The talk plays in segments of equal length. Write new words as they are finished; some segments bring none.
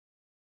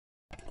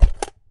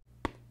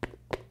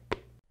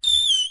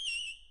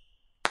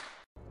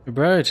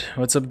Right,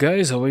 what's up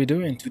guys? How are you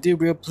doing? Today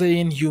we are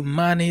playing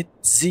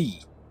Humanitz.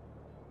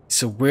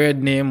 It's a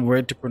weird name,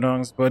 weird to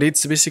pronounce, but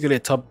it's basically a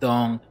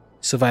top-down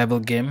survival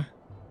game.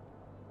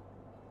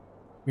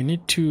 We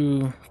need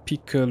to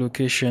pick a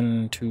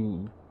location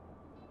to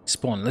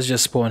spawn. Let's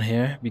just spawn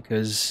here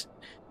because,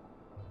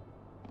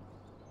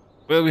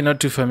 well, we're not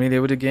too familiar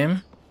with the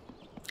game.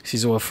 This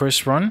is our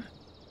first run.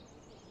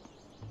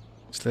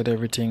 Let's let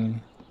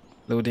everything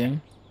load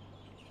in.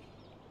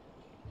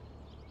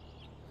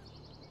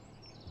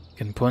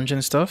 Can punch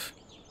and stuff.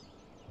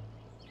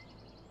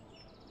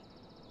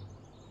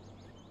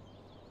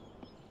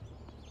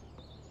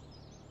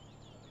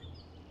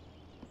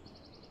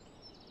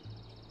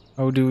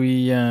 How do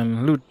we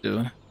loot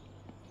though?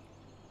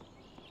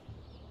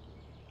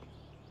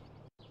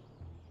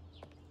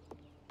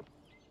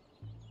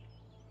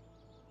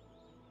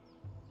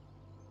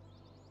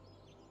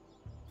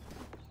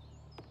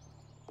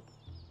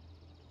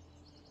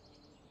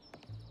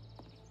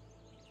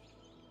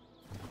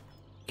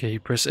 Okay,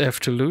 press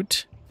F to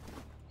loot.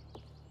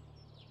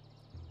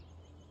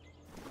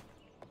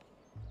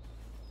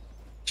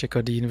 Check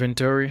out the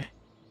inventory.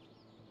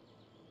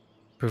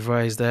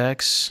 Improvise the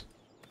axe.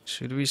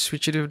 Should we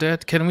switch it with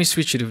that? Can we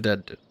switch it with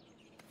that?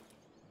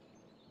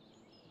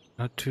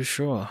 Not too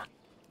sure.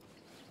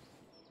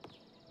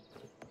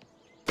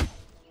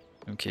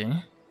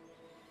 Okay.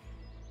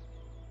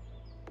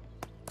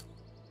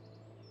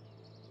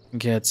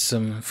 Get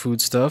some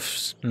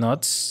foodstuffs,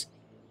 nuts.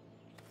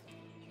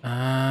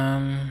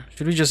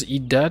 Should we just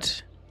eat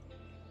that?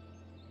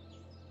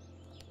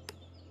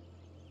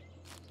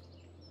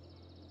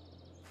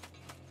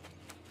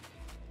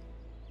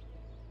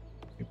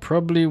 We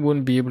probably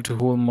won't be able to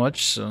hold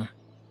much, so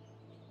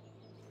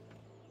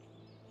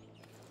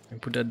we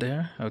put that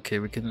there. Okay,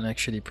 we can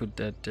actually put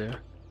that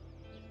there.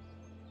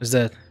 What's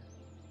that?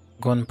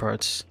 Gun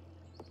parts.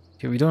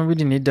 Okay, we don't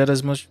really need that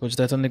as much. What's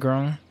that on the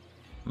ground?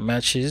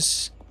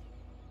 Matches.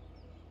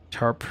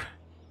 Tarp.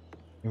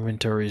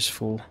 Inventory is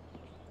full.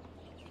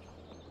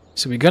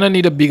 So we're gonna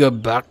need a bigger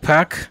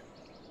backpack.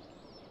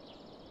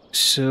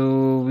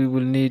 So we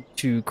will need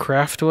to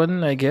craft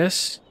one, I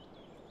guess.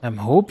 I'm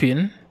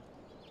hoping.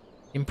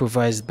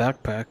 Improvised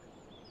backpack.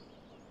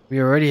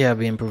 We already have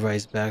an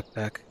improvised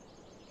backpack,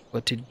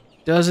 but it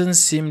doesn't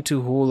seem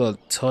to hold a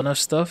ton of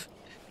stuff.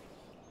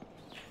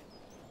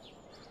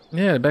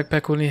 Yeah, the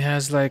backpack only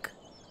has like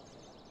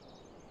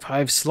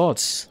 5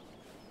 slots.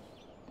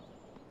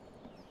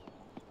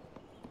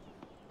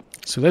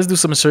 So let's do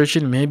some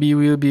searching. Maybe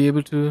we'll be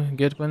able to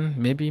get one.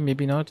 Maybe,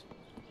 maybe not.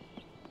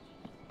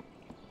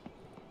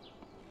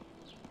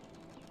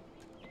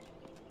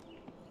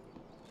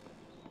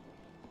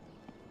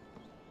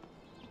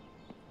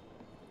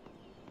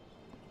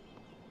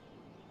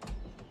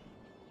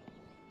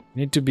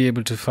 Need to be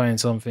able to find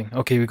something.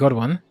 Okay, we got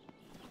one.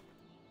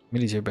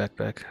 Military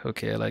backpack.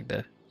 Okay, I like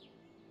that.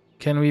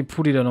 Can we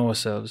put it on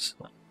ourselves?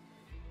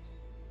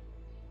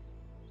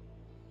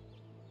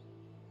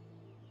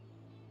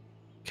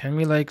 Can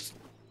we like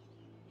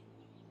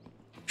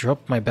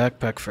drop my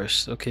backpack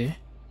first? Okay.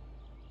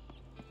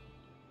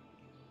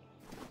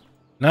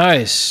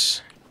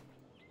 Nice.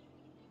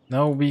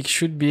 Now we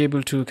should be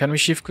able to. Can we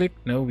shift click?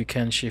 No, we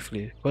can't shift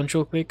click.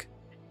 Control click?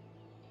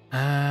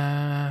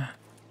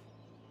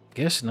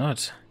 Guess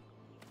not.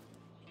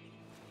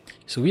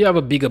 So we have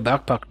a bigger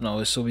backpack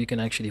now, so we can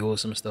actually hold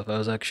some stuff. I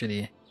was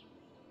actually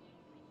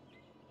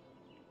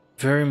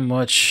very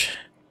much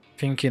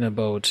thinking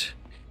about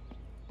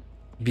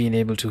being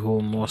able to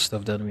hold more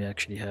stuff than we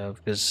actually have,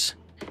 because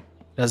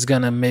that's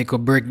gonna make or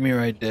break me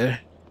right there.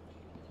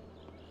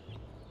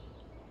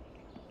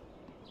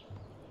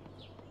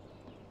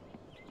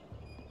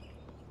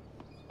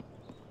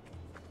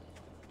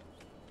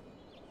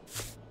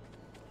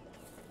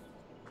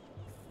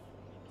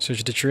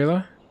 Search the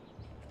trailer.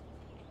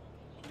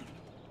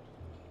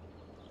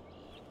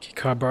 Okay,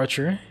 car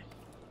archer.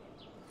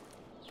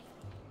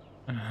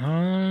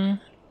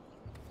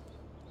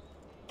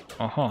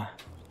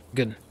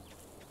 Good.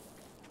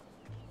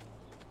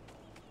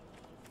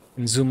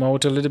 And zoom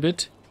out a little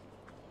bit.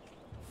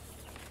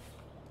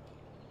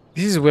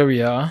 This is where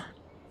we are.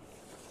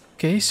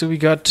 Okay, so we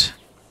got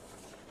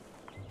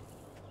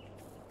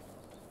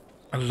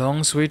a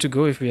long way to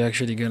go if we're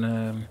actually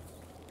gonna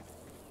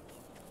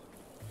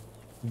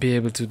be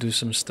able to do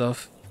some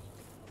stuff.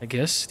 I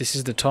guess this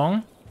is the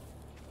tongue.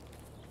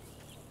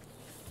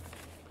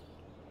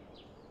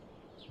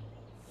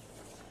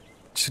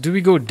 So do we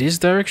go this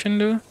direction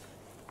though?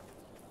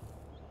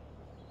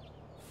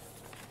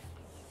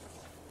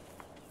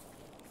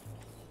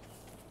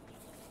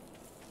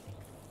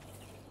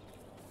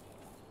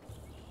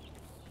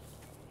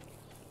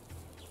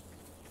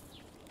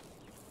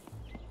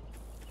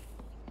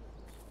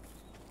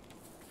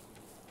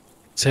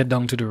 Let's head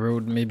down to the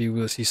road. Maybe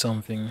we'll see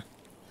something.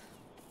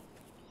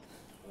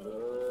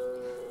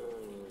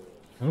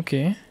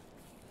 Okay.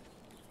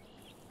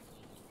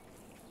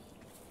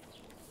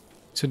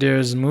 So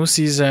there's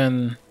mooses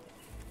and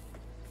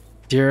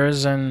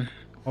deers and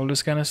all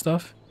this kind of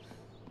stuff.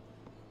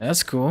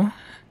 That's cool.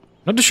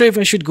 Not too sure if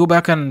I should go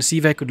back and see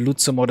if I could loot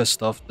some other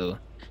stuff though.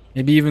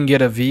 Maybe even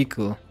get a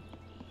vehicle.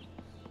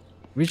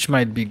 Which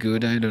might be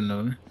good, I don't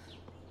know.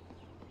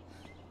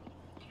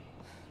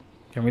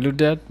 Can we loot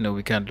that? No,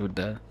 we can't loot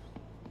that.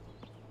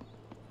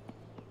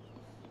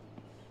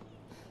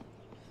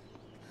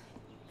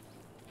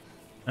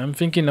 I'm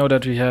thinking now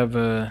that we have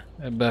a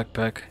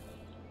backpack.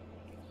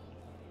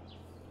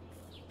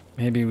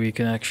 Maybe we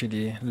can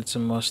actually loot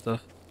some more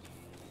stuff.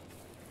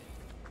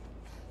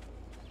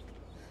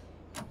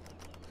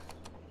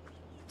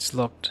 It's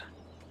locked.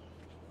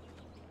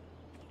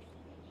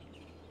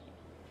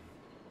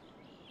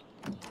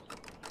 It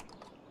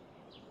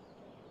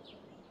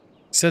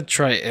said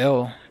try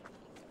L.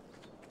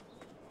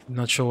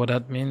 Not sure what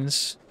that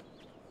means.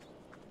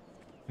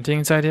 Anything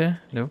inside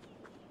here? No.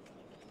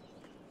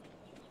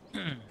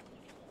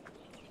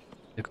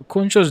 The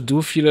controls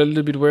do feel a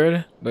little bit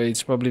weird, but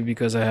it's probably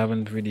because I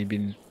haven't really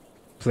been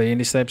playing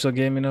these types of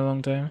game in a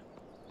long time.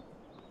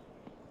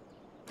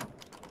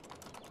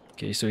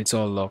 Okay, so it's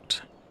all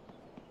locked.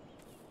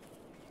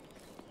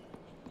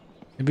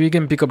 Maybe we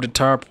can pick up the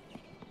tarp.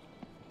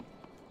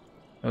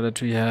 Now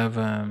that we have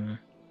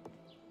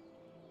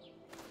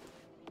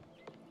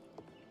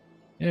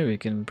yeah, we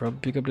can probably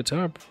pick up the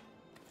tarp.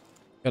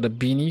 Got a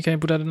beanie, can I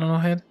put that on our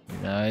head?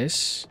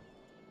 Nice.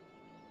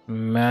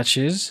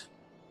 Matches.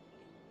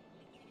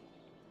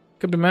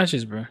 Pick up the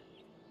matches, bro.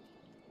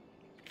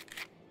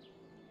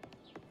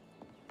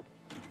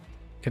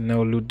 Can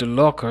now loot the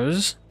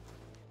lockers.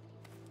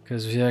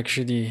 Because we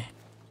actually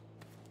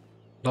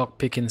lock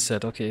picking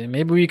set. Okay,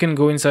 maybe we can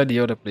go inside the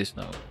other place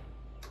now.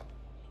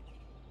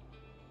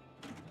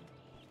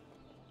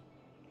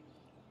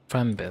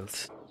 Fan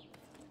belt.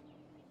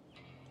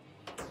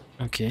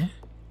 Okay.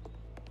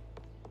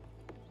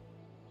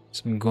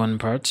 Some gun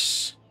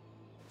parts.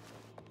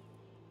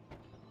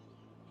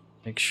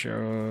 Make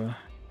sure.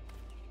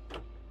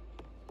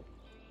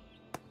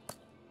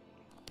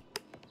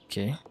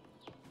 Okay.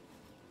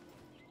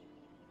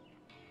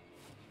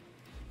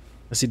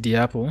 Let's eat the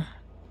apple.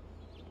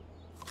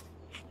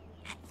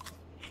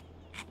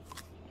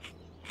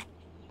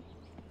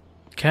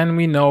 Can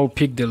we now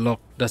pick the lock?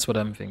 That's what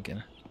I'm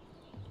thinking.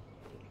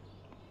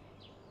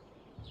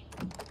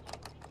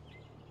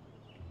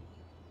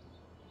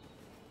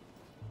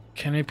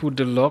 Can we put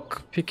the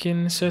lock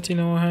picking set in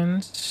our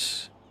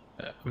hands?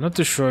 I'm not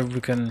too sure if we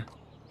can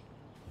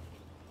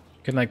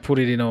like put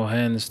it in our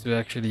hands to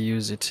actually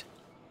use it.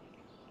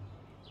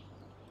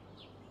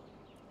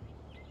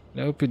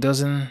 Nope, it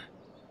doesn't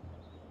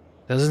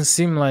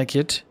seem like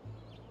it.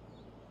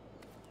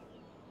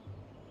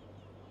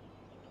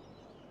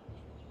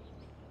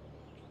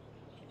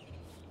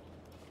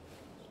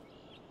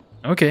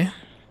 Okay.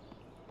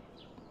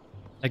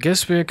 I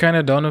guess we're kind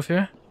of done with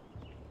here.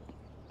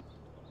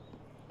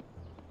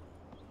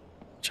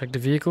 Check the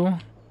vehicle.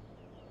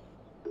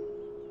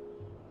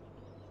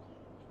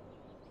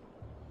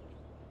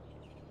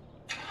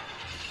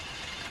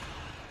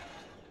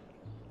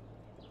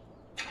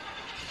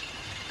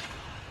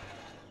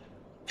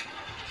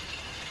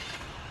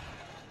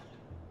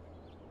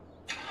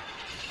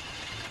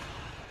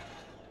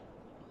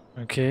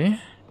 Okay.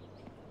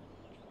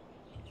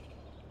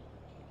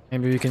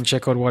 Maybe we can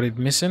check out what it's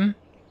missing.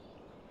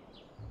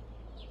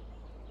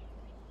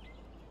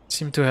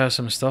 Seem to have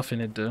some stuff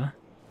in it though.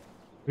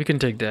 We can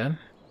take that.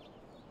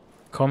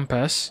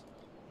 Compass.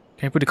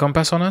 Can you put the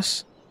compass on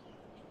us?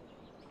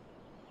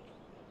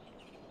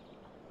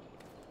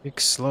 Big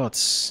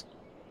slots.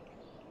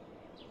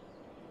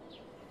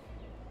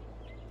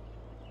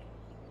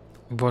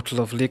 Bottle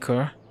of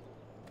liquor.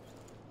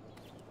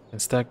 Can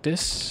stack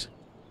this.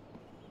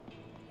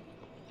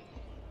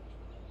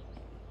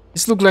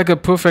 This looks like a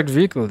perfect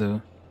vehicle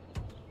though.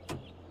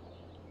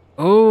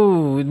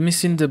 Oh, it's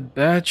missing the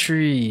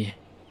battery.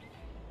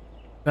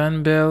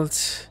 Fan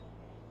belt.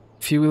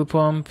 Fuel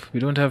pump. We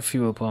don't have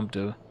fuel pump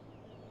though.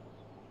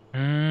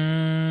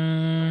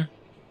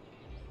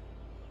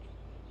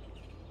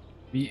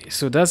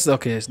 So that's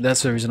okay.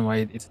 That's the reason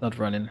why it's not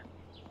running.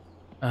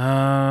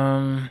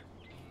 I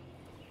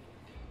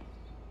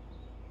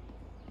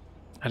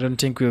don't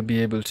think we'll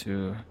be able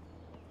to.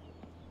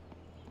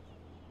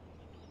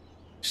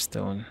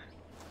 Stone.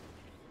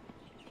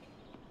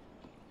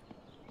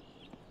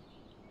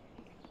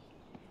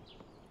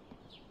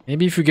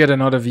 Maybe if we get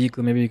another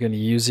vehicle, maybe we can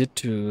use it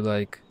to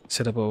like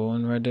set up our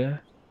own right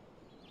there.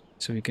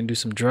 So we can do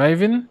some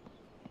driving.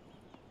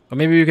 Or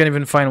maybe we can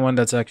even find one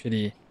that's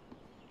actually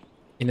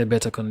in a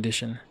better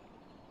condition.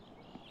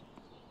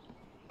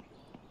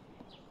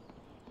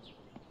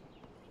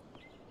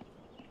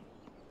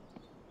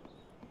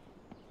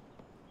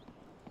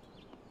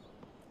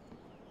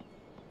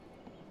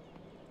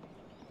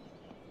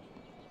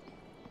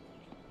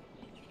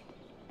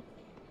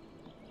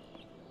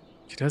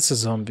 Okay, that's a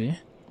zombie.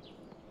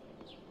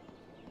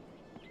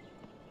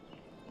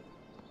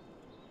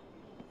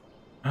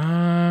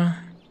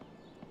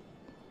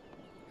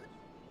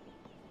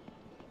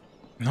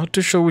 Not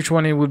too sure which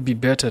one it would be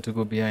better to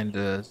go behind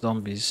the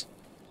zombies.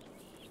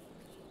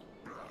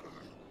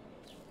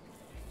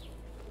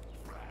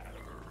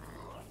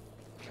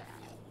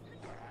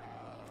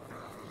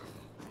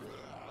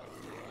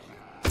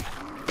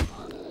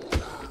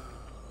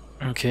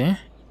 Okay.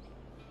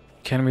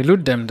 Can we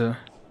loot them though?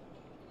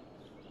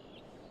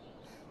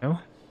 No?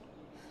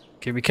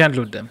 Okay, we can't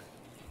loot them.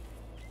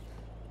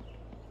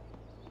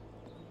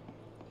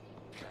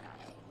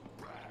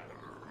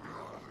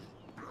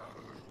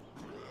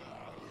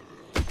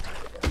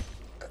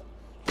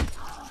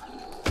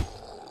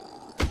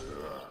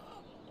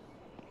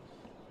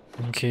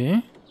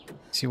 Okay.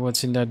 See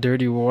what's in that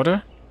dirty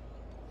water.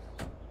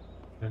 I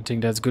don't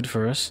think that's good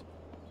for us.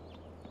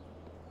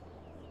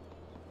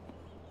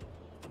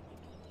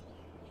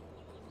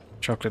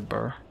 Chocolate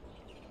bar.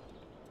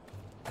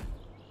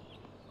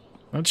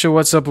 Not sure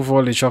what's up with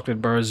all the chocolate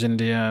bars in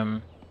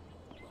the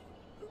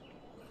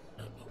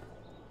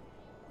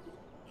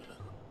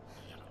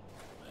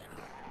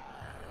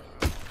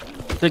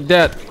Take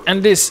that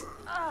and this.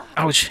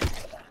 Ouch.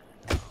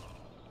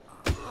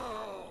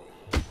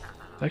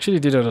 Actually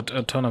did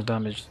a ton of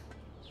damage.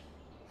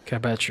 Okay,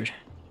 battery.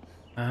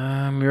 We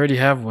already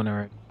have one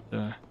already.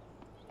 So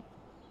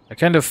I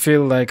kind of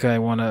feel like I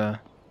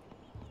wanna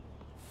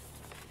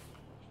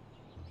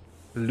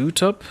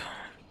loot up.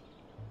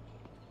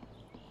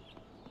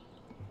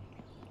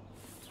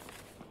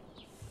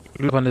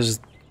 Loot up and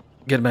just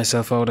get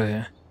myself out of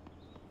here.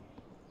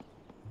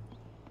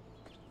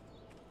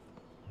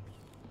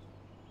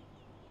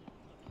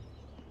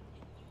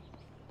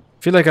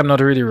 Feel like I'm not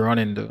really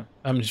running though.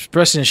 I'm just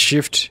pressing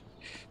shift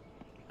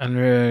and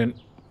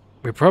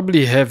we're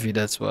probably heavy,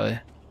 that's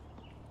why.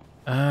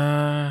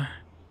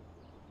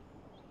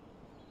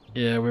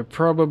 Yeah, we're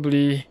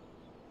probably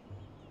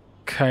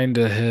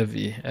kinda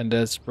heavy, and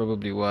that's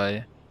probably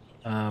why.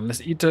 Let's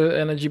eat the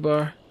energy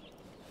bar.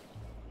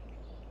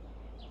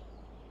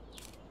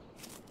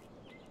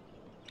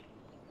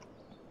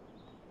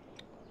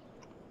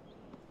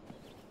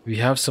 We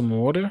have some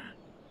water.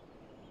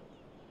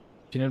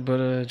 Peanut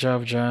butter,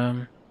 java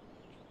jam.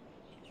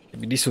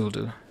 Maybe this will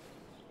do.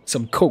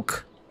 Some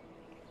Coke.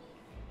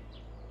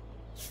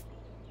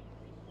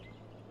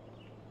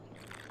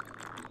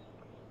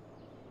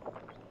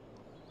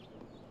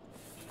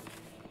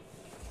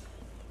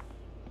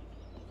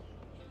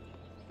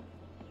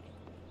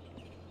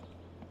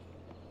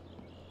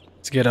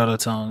 Let's get out of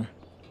town.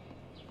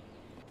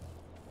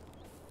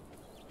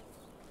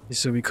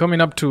 So we're coming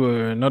up to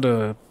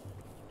another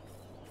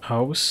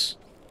house.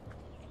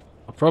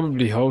 Or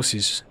probably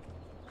houses.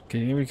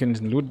 Okay, we can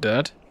loot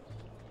that.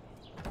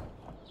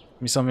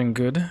 Give me something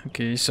good.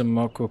 Okay, some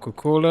more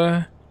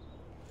Coca-Cola.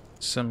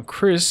 Some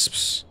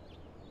crisps.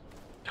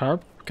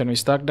 Tarp. Can we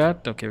stack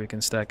that? Okay, we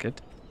can stack it.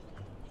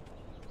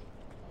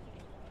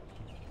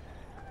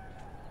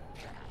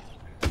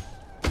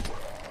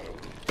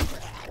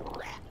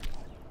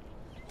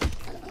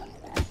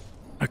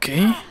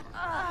 Okay.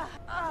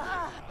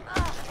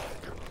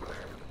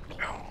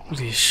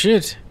 Holy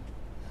shit.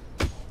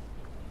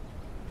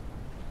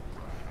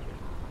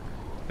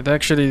 It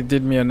actually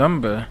did me a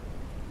number.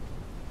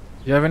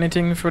 You have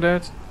anything for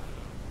that?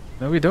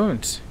 No, we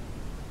don't.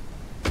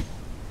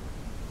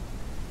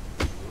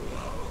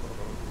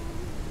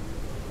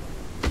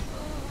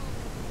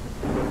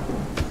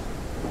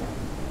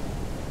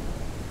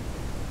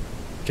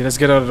 Okay, let's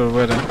get out of the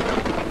weather.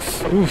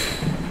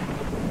 Oof.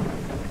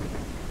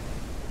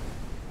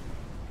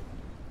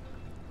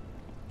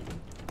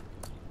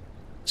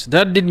 So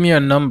that did me a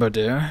number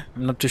there.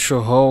 I'm not too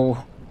sure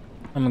how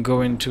I'm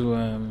going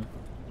to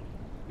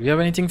do we have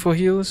anything for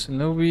heals?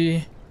 No,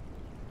 we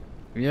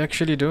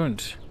actually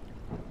don't.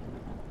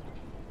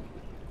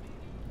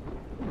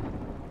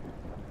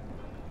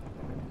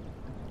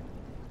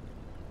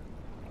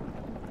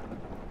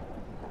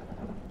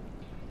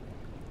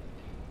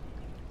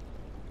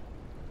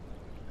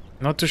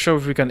 Not too sure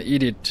if we can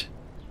eat it.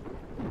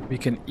 We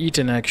can eat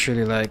and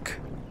actually like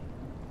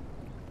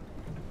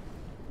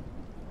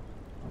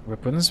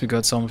weapons. We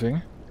got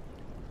something.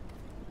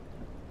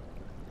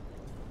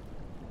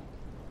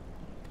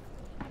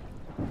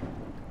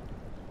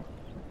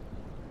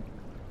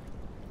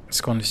 Let's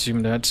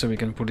consume that so we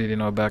can put it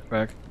in our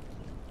backpack.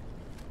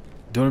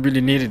 Don't really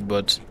need it,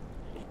 but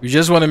we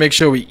just want to make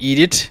sure we eat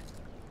it.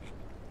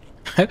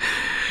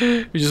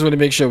 We just want to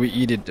make sure we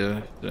eat it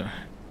though.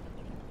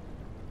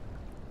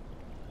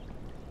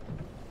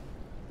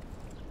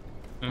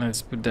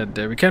 Let's put that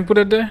there. We can't put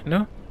it there?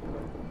 No?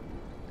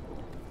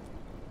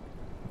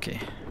 Okay.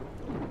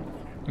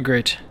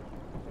 Great.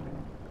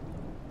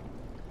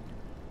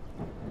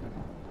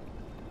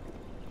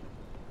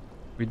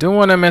 We don't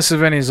want to mess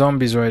with any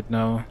zombies right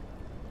now.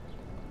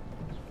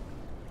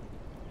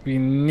 We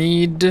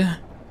need...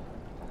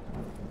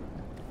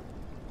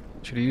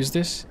 Should we use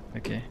this?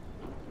 Okay.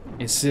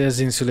 It says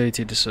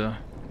insulated, so...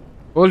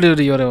 Although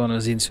the other one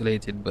was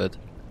insulated, but...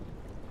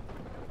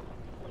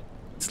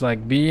 It's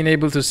like being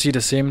able to see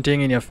the same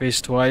thing in your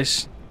face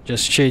twice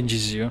just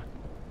changes you.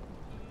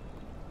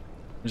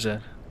 What's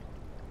that?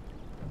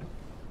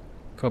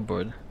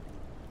 Cupboard.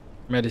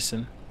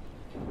 Medicine.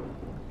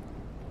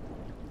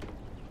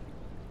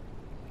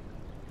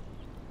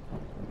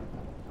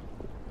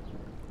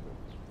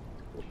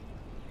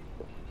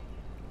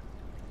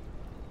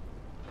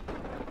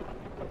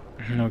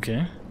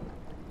 Okay.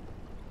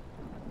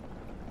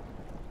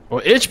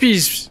 Our HP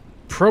is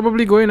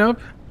probably going up.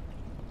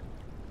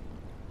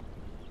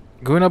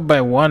 Going up by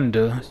 1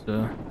 though,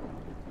 so...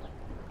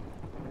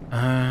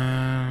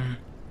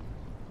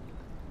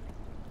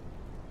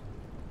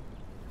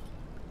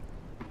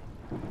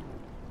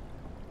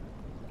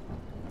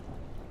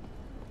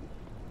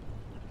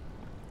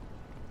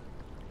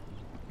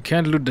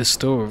 Can't loot the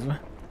stove.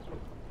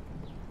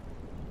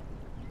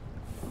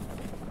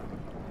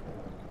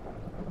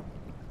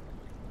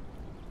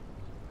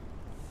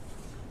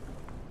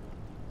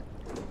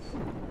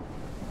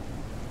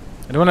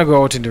 I don't want to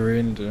go out in the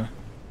rain though.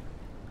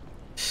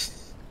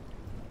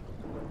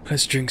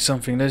 Let's drink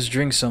something, let's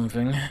drink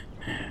something.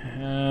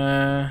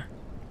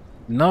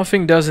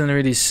 Nothing doesn't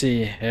really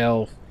say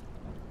health.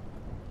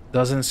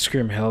 Doesn't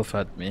scream health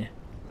at me.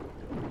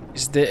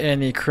 Is there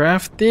any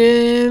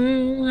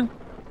crafting?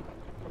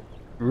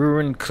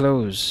 Ruined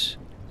clothes.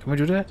 Can we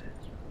do that?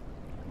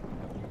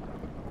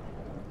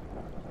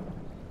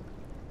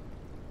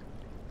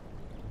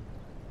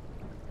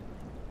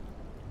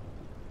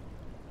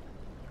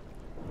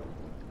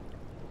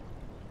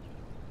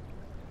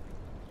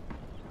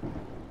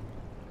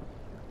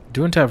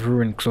 Don't have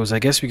ruined clothes. I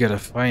guess we gotta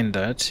find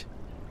that.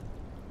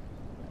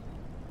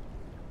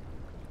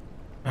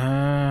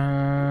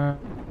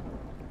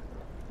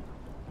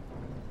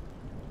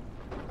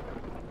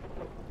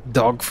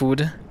 Dog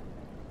food.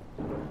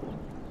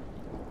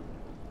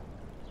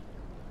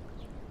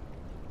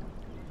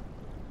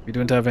 We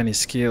don't have any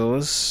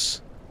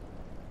skills.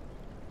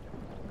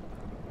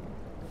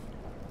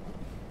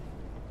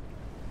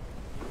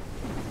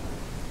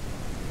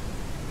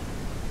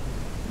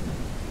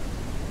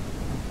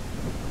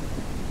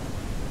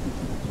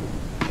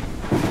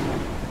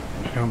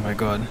 Oh my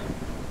god.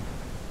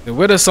 The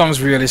weather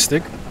sounds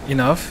realistic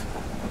enough.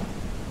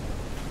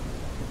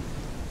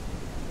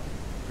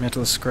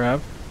 Metal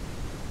scrap.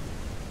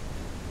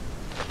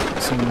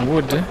 Some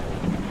wood.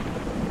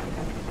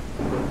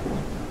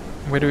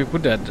 Where do we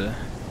put that?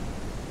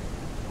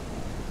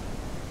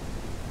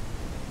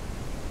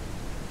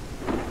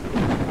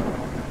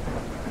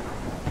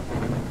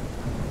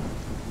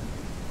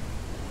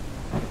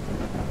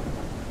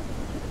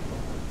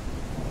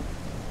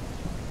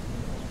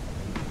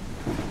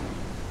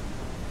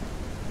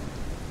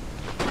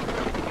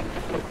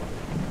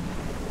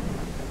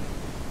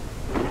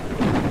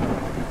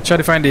 Try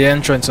to find the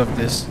entrance of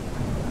this.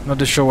 Not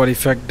too sure what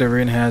effect the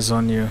rain has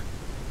on you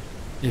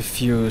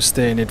if you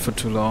stay in it for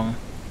too long.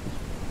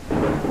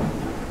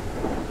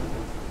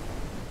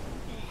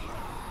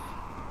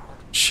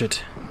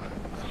 Shit.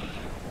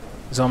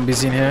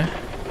 Zombies in here.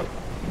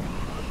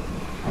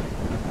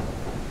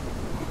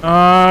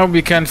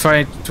 We can't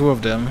fight 2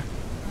 of them.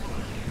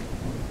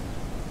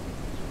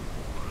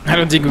 I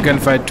don't think we can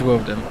fight 2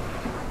 of them.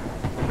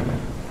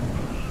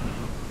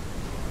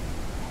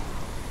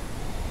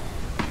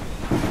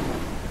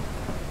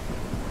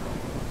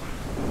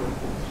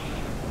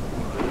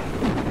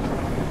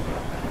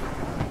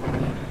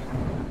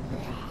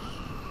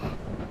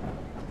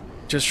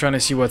 Just trying to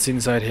see what's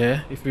inside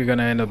here, if we're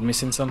gonna end up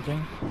missing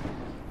something.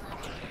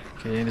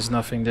 Okay, there's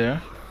nothing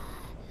there.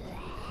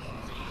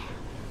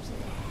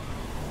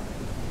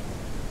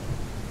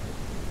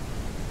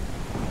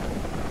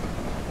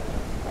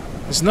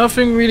 There's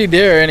nothing really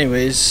there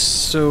anyways,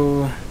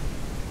 so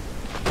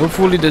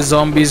hopefully the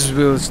zombies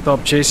will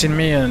stop chasing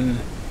me and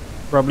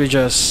probably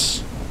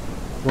just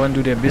go and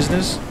do their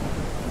business.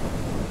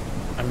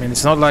 I mean,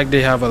 it's not like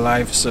they have a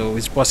life, so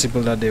it's possible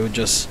that they would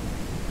just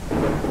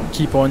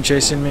keep on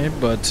chasing me,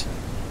 but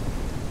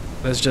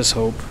let's just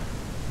hope.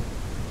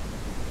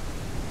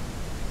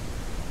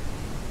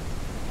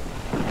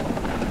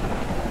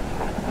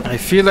 I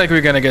feel like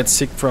we're gonna get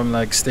sick from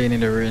like staying in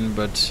the rain,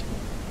 but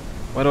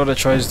what other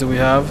choice do we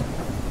have?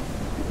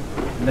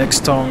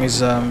 Next town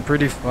is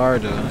pretty far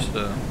though,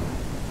 so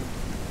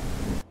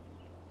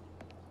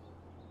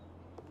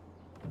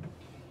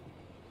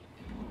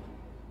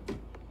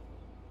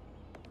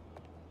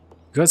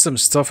got some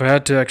stuff. I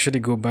had to actually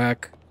go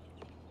back,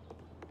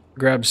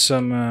 grab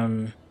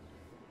some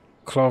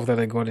cloth that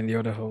I got in the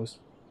other house.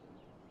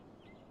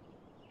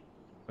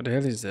 What the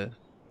hell is that?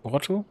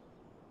 Bottle?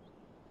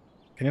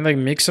 Can you like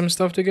mix some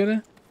stuff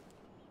together?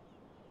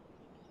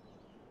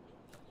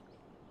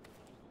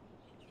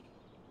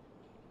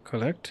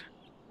 Collect?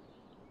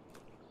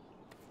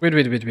 Wait.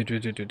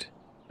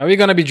 Are we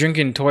gonna be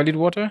drinking toilet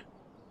water?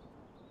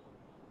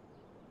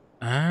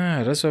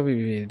 Ah, that's what we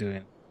be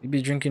doing. We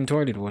be drinking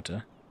toilet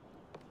water.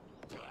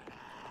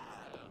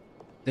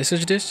 They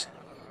search this?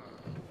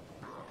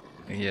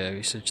 Yeah,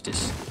 we search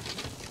this.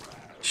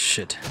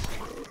 Shit.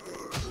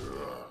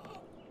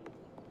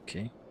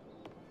 Okay.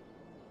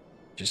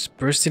 Just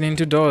bursting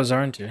into doors,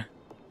 aren't you?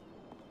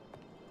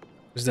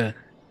 What's that?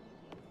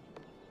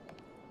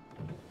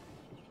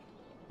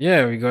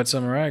 Yeah, we got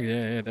some rag.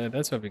 Yeah,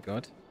 that's what we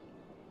got.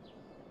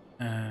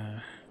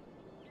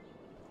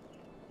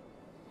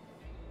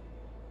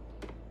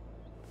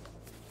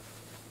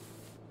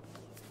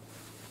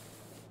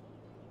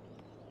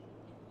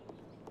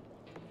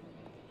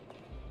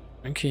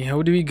 Okay,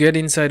 how do we get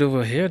inside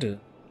over here though?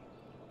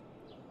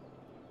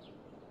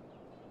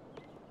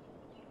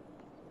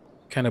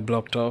 Kind of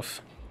blocked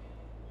off.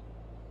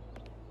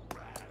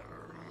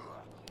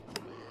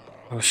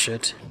 Oh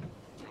shit.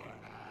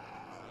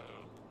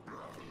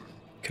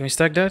 Can we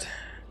stack that?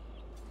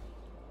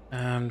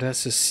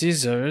 That's the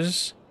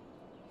scissors.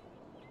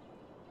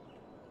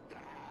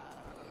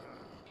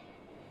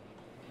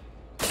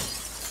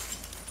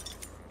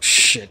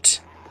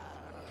 Shit.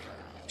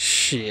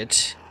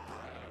 Shit.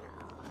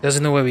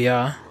 Doesn't know where we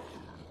are.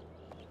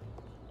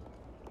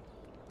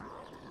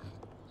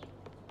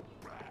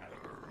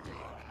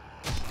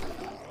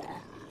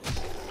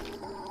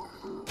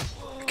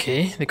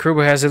 Okay, the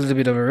crowbar has a little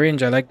bit of a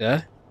range. I like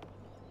that.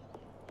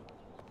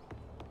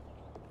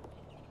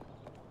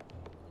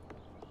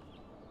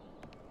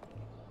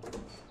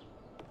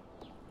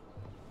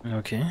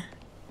 Okay.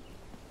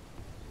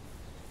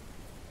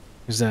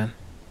 What's that?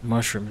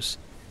 Mushrooms.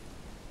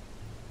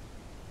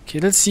 Okay,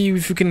 let's see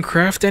if we can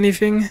craft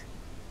anything.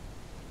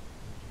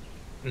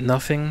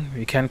 Nothing.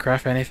 We can't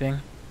craft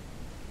anything.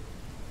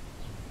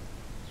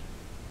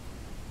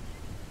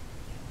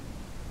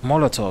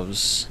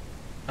 Molotovs.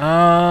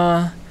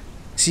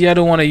 See, I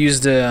don't want to use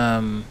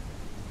the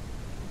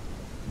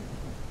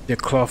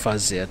cloth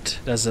as yet.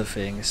 That's the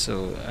thing.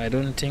 So I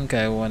don't think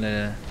I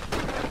wanna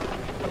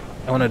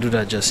do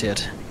that just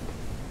yet.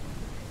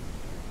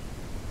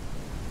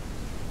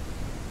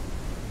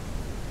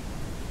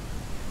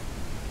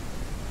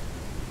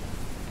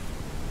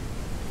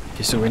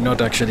 Okay, so we're not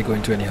actually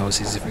going to any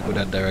houses if we go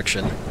that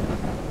direction.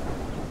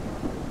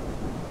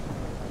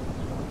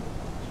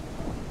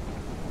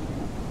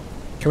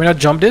 Can we not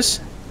jump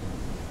this?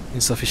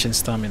 Insufficient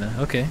stamina.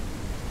 Okay.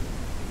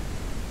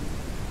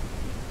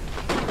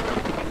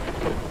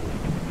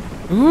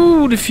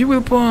 Ooh, the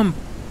fuel pump.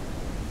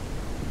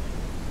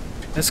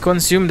 Let's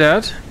consume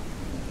that.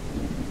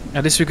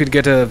 At least we could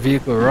get a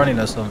vehicle running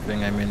or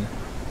something. I mean,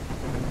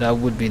 that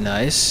would be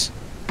nice.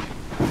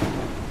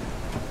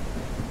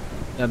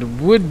 That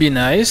would be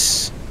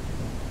nice.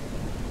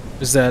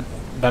 Is that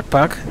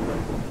backpack?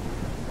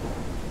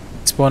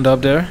 Spawned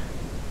up there.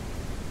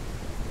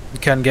 You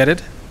can't get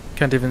it.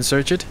 Can't even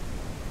search it.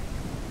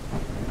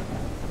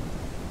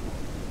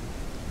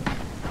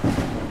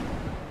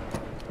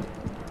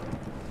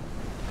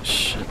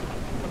 Shit.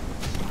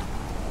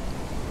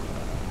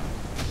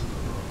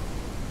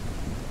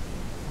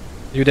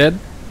 You dead?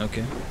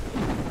 Okay.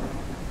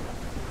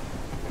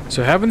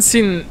 So I haven't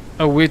seen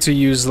a way to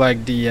use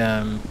like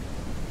the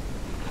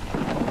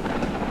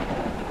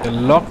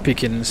lock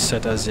picking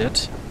set as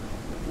yet.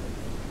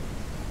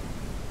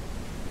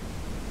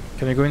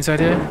 Can we go inside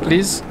here,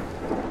 please?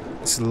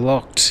 It's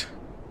locked.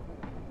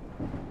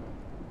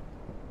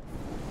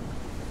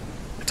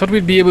 I thought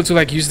we'd be able to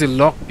like use the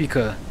lock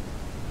picker.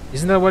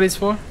 Isn't that what it's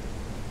for?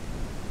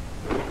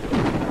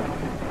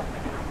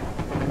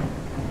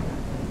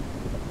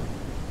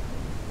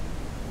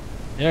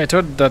 Yeah, I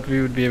thought that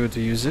we would be able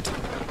to use it.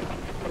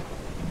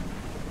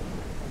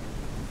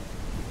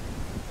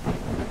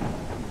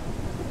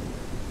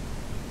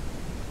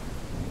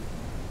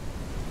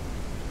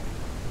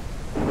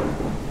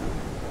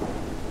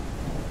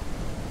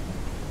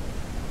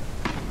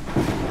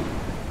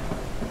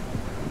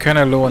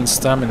 Kinda low on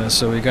stamina,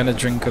 so we're gonna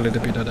drink a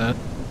little bit of that.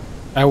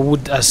 I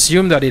would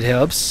assume that it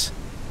helps.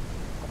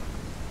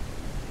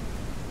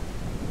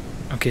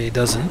 Okay, it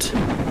doesn't.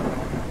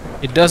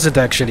 It doesn't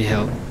actually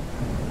help.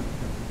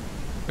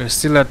 We're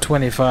still at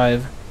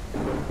 25.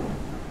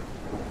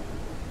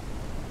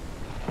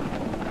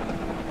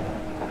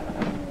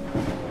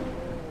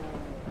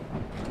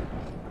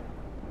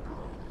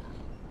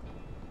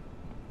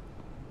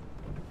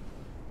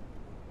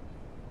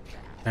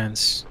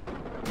 Pants.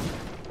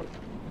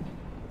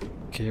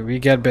 Okay, we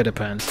get better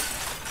pants.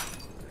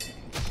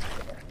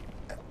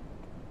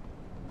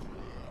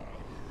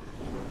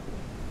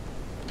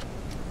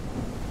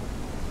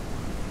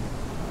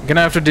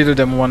 Gonna have to deal with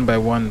them one by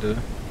one, though.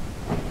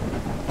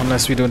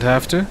 Unless we don't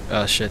have to.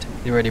 Ah, shit.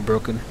 They're already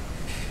broken.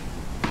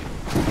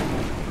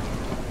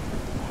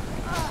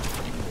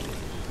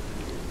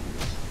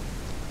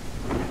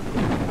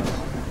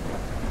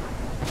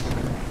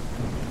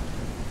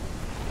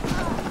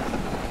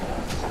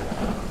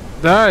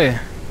 Die!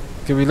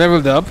 Okay, we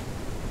leveled up.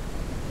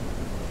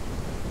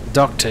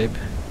 Duct tape.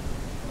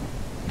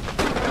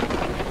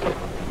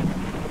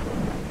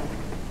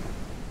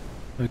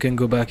 We can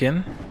go back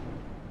in.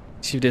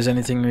 See if there's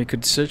anything we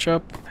could search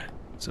up.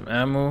 Some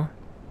ammo.